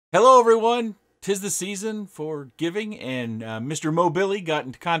Hello, everyone. 'Tis the season for giving, and Mr. MoBilly got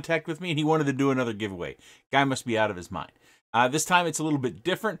into contact with me, and he wanted to do another giveaway. Guy must be out of his mind. This time it's a little bit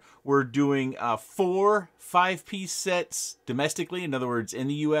different. We're doing 4 5-piece sets domestically, in other words, in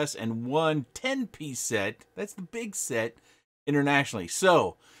the U.S., and 1 10-piece set, that's the big set, internationally.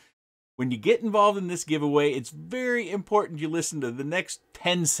 So, when you get involved in this giveaway, it's very important you listen to the next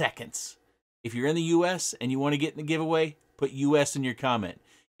 10 seconds. If you're in the U.S. and you want to get in the giveaway, put U.S. in your comment.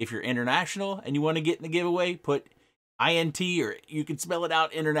 If you're international and you want to get in the giveaway, put INT, or you can spell it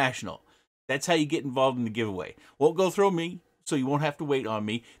out, international. That's how you get involved in the giveaway. Won't go through me, so you won't have to wait on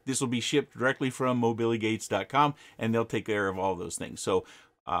me. This will be shipped directly from MoBillyGates.com, and they'll take care of all those things. So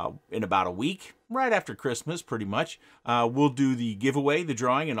in about a week, right after Christmas, pretty much, we'll do the giveaway, the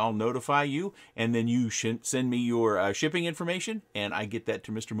drawing, and I'll notify you. And then you should send me your shipping information, and I get that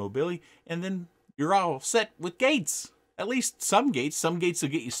to Mr. MoBilly, and then you're all set with Gates. At least some gates will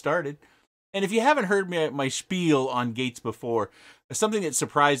get you started. And if you haven't heard my spiel on gates before, something that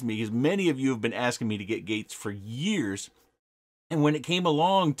surprised me is many of you have been asking me to get gates for years. And when it came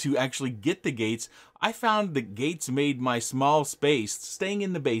along to actually get the gates, I found that gates made my small space, staying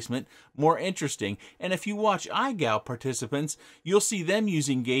in the basement, more interesting. And if you watch iGal participants, you'll see them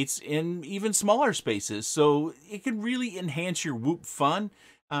using gates in even smaller spaces. So it can really enhance your Whoop fun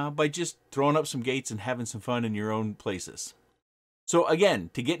by just throwing up some gates and having some fun in your own places. So again,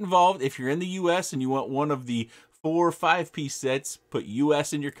 to get involved, if you're in the US and you want one of the 4 5-piece sets, put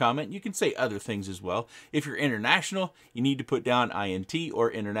US in your comment. You can say other things as well. If you're international, you need to put down INT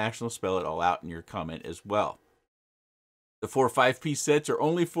or international, spell it all out in your comment as well. The 4 5-piece sets are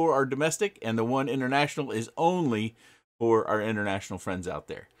only for our domestic, and the 1 international is only for our international friends out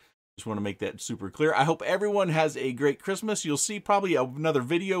there. Just want to make that super clear. I hope everyone has a great Christmas. You'll see probably another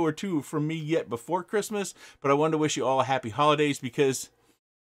video or 2 from me yet before Christmas, but I wanted to wish you all a happy holidays because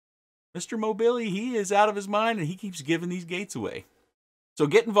Mr. MoBilly, he is out of his mind and he keeps giving these gates away. So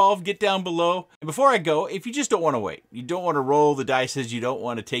get involved, get down below. And before I go, if you just don't want to wait, you don't want to roll the dice, you don't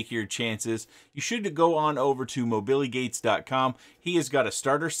want to take your chances, you should go on over to MoBillyGates.com. He has got a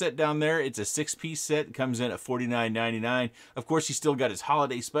starter set down there. It's a 6-piece set. It comes in at $49.99. Of course, he's still got his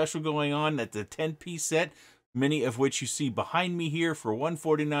holiday special going on. That's a 10-piece set, many of which you see behind me here for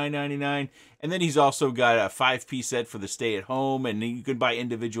 $149.99. And then he's also got a 5-piece set for the stay-at-home, and you can buy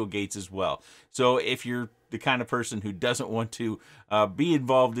individual gates as well. So if you're the kind of person who doesn't want to be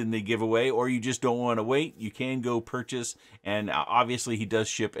involved in the giveaway, or you just don't want to wait, you can go purchase. And obviously he does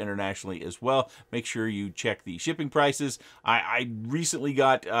ship internationally as well. Make sure you check the shipping prices. I recently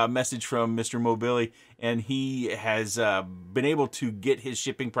got a message from Mr. MoBilly, and he has been able to get his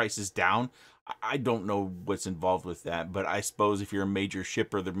shipping prices down. I don't know what's involved with that, but I suppose if you're a major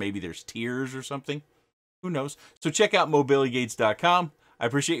shipper, maybe there's tiers or something. Who knows? So check out MoBillyGates.com. I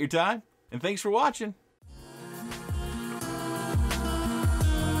appreciate your time, and thanks for watching.